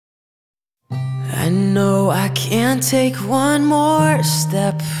I know I can't take one more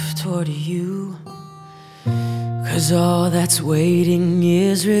step toward you, 'cause all that's waiting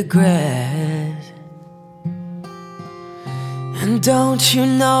is regret. And don't you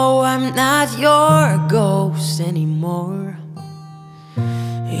know I'm not your ghost anymore?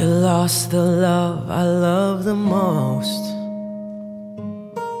 You lost the love I love the most.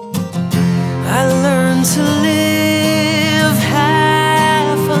 I learned to live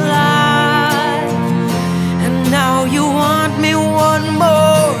half alive, and now you want me one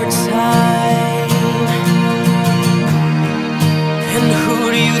more time. And who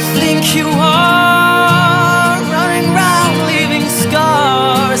do you think you are, running round leaving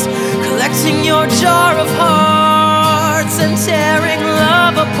scars, collecting your jar of hearts and tearing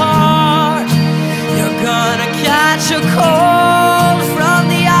love apart? You're gonna catch a cold from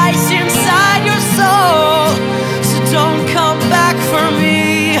the ice inside your soul, so don't come back for me.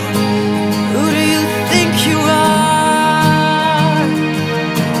 Who do you think you are?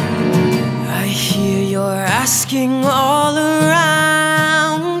 I hear you're asking all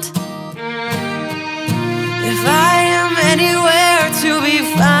around if I am anywhere to be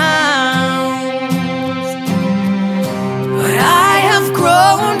found, but I have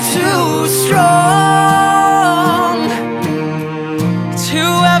grown too strong to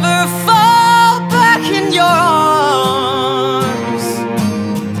ever fall back in your arms.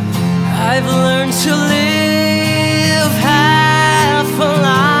 I've learned to live half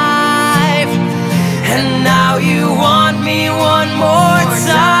alive, and now you want me one more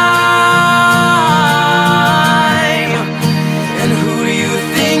time. And who do you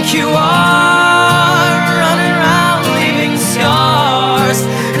think you are, running around leaving scars,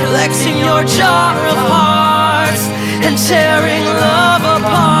 collecting your jar of hearts and tearing love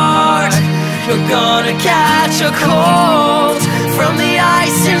apart? You're gonna catch a cold from the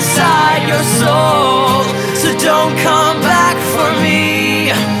ice inside your soul, so don't come back for me.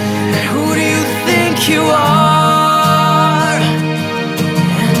 And who do you think you are?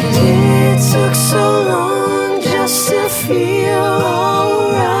 And it took so long just to feel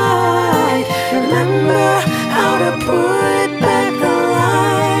alright. Remember how to put back the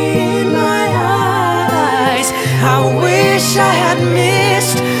light in my eyes. I wish I had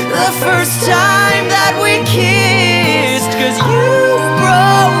missed the first time that we kissed, 'cause you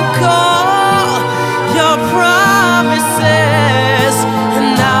broke all your promises, and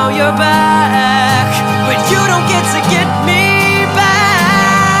now you're back, but you don't get to get me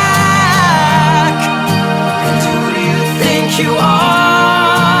back. And who do you think you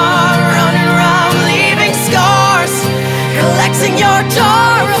are, running around leaving scars, collecting your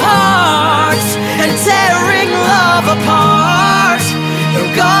jar of hearts and tearing love apart?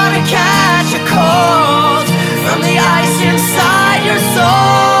 You're gonna catch a cold from the ice inside your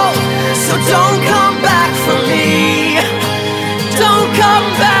soul, so don't come back for me. Don't come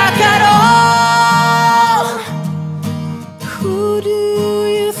back at all. Who do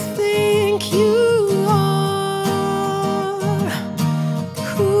you think you are?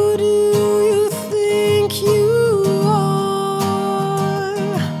 Who do you think you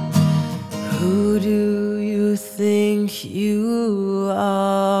are? Who do you think you are?